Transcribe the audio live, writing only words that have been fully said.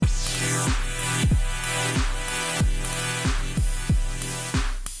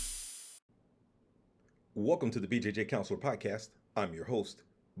Welcome to the BJJ Counselor Podcast. I'm your host,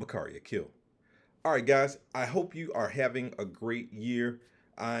 Bakari Akil. All right, guys, I hope you are having a great year.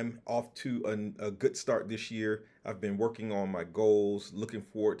 I'm off to a good start this year. I've been working on my goals, looking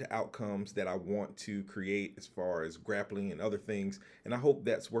forward to outcomes that I want to create as far as grappling and other things, and I hope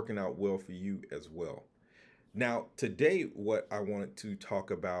that's working out well for you as well. Now, today, what I wanted to talk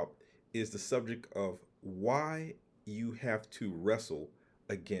about is the subject of why you have to wrestle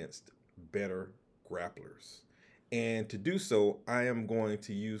against better grapplers. And to do so, I am going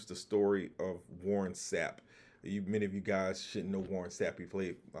to use the story of Warren Sapp. Many of you guys should know Warren Sapp. He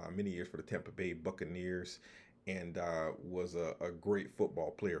played many years for the Tampa Bay Buccaneers and was a great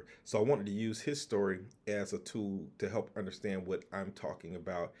football player. So I wanted to use his story as a tool to help understand what I'm talking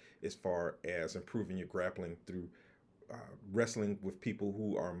about as far as improving your grappling through wrestling with people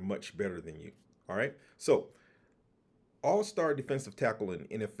who are much better than you. All right. So all-star defensive tackle and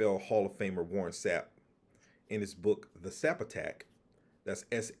NFL Hall of Famer Warren Sapp, in his book, The Sapp Attack, that's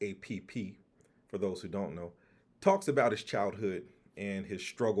S-A-P-P, for those who don't know, talks about his childhood and his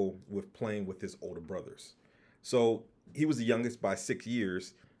struggle with playing with his older brothers. So he was the youngest by 6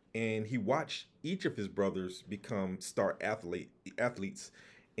 years, and he watched each of his brothers become star athletes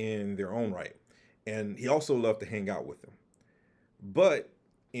in their own right. And he also loved to hang out with them. But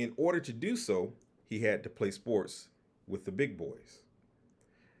in order to do so, he had to play sports with the big boys.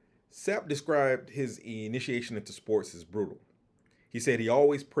 Sapp described his initiation into sports as brutal. He said he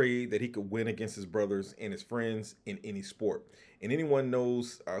always prayed that he could win against his brothers and his friends in any sport. And anyone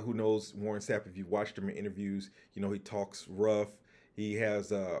knows who knows Warren Sapp, if you've watched him in interviews, you know he talks rough. He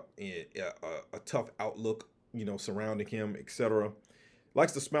has a tough outlook, surrounding him, etc.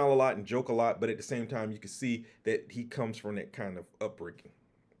 Likes to smile a lot and joke a lot, but at the same time, you can see that he comes from that kind of upbringing.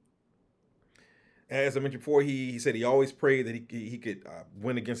 As I mentioned before, he said he always prayed that he could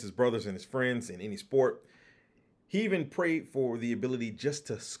win against his brothers and his friends in any sport. He even prayed for the ability just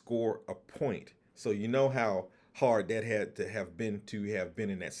to score a point. So you know how hard that had to have been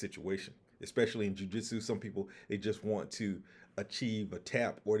in that situation, especially in jiu-jitsu. Some people, they just want to achieve a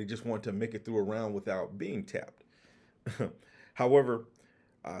tap, or they just want to make it through a round without being tapped. However,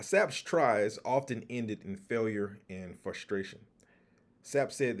 Sapp's tries often ended in failure and frustration.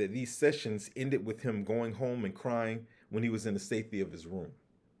 Sapp said that these sessions ended with him going home and crying when he was in the safety of his room.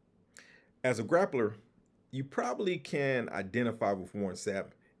 As a grappler, you probably can identify with Warren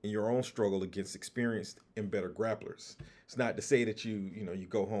Sapp in your own struggle against experienced and better grapplers. It's not to say that you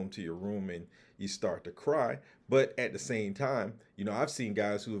go home to your room and you start to cry, but at the same time, I've seen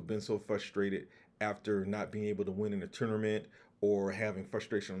guys who have been so frustrated after not being able to win in a tournament or having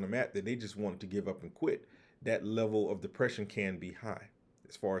frustration on the mat that they just wanted to give up and quit. That level of depression can be high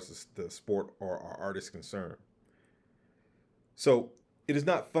as far as the sport or our art is concerned. So it is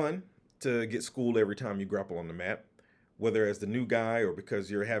not fun to get schooled every time you grapple on the mat, whether as the new guy or because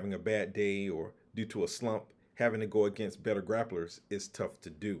you're having a bad day or due to a slump. Having to go against better grapplers is tough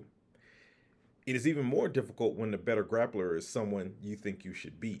to do. It is even more difficult when the better grappler is someone you think you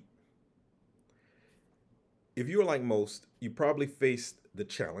should beat. If you are like most, you probably face the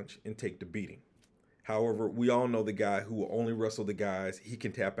challenge and take the beating. However, we all know the guy who will only wrestle the guys he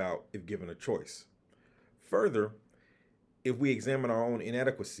can tap out if given a choice. Further, if we examine our own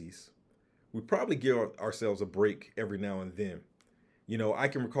inadequacies, we probably give ourselves a break every now and then. I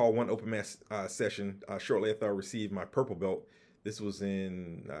can recall one open mat session shortly after I received my purple belt. This was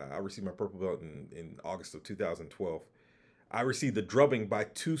I received my purple belt in August of 2012. I received the drubbing by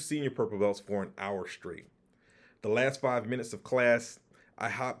 2 senior purple belts for an hour straight. The last 5 minutes of class, I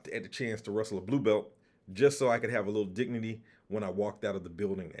hopped at the chance to wrestle a blue belt just so I could have a little dignity when I walked out of the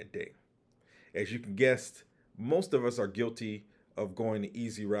building that day. As you can guess, most of us are guilty of going the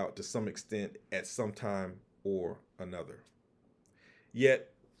easy route to some extent at some time or another.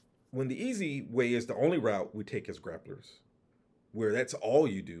 Yet, when the easy way is the only route we take as grapplers, where that's all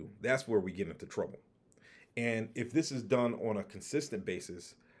you do, that's where we get into trouble. And if this is done on a consistent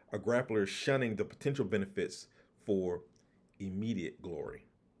basis, a grappler is shunning the potential benefits for immediate glory.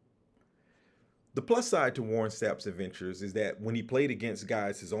 The plus side to Warren Sapp's adventures is that when he played against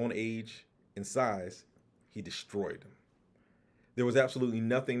guys his own age and size, he destroyed them. There was absolutely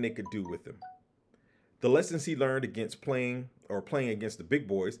nothing they could do with him. The lessons he learned playing against the big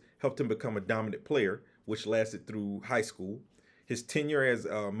boys helped him become a dominant player, which lasted through high school, his tenure as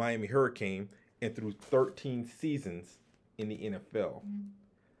a Miami Hurricane, and through 13 seasons in the NFL.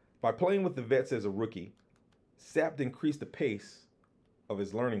 By playing with the vets as a rookie, Sapp increased the pace of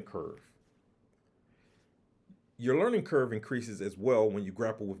his learning curve. Your learning curve increases as well when you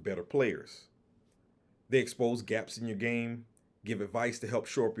grapple with better players. They expose gaps in your game, give advice to help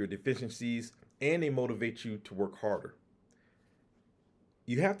shore up your deficiencies, and they motivate you to work harder.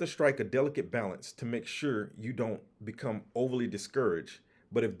 You have to strike a delicate balance to make sure you don't become overly discouraged,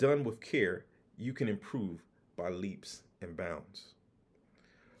 but if done with care, you can improve by leaps and bounds.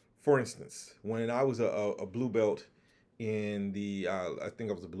 For instance, when I was a blue belt in I think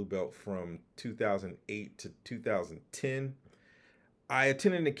I was a blue belt from 2008 to 2010. I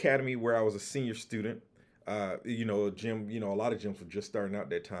attended an academy where I was a senior student. A gym, a lot of gyms were just starting out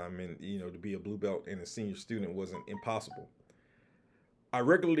that time, and to be a blue belt and a senior student wasn't impossible. I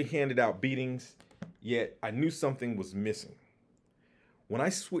regularly handed out beatings, yet I knew something was missing. When I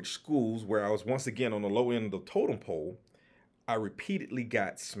switched schools, where I was once again on the low end of the totem pole, I repeatedly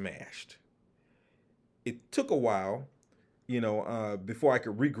got smashed. It took a while, before I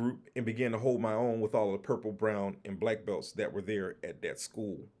could regroup and begin to hold my own with all of the purple, brown, and black belts that were there at that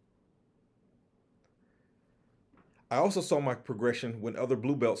school. I also saw my progression when other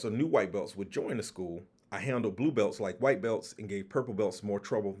blue belts or new white belts would join the school. I handled blue belts like white belts and gave purple belts more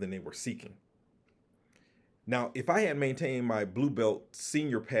trouble than they were seeking. Now, if I had maintained my blue belt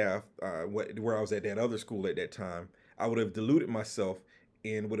senior path, where I was at that other school at that time, I would have deluded myself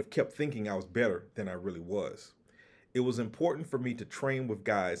and would have kept thinking I was better than I really was. It was important for me to train with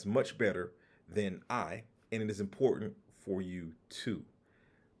guys much better than I, and it is important for you too.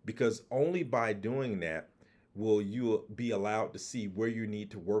 Because only by doing that will you be allowed to see where you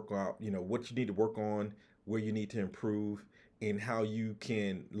need to work out, what you need to work on, where you need to improve, and how you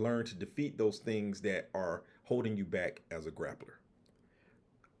can learn to defeat those things that are holding you back as a grappler.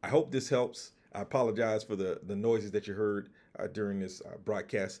 I hope this helps. I apologize for the noises that you heard during this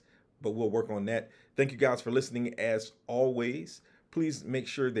broadcast, but we'll work on that. Thank you guys for listening. As always, please make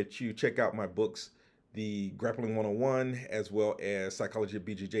sure that you check out my books, The Grappling 101, as well as Psychology of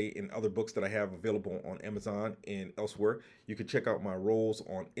BJJ, and other books that I have available on Amazon and elsewhere. You can check out my roles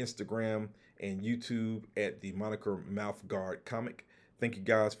on Instagram and YouTube at the moniker Mouth Guard Comic. Thank you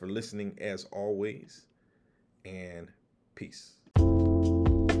guys for listening as always, and peace.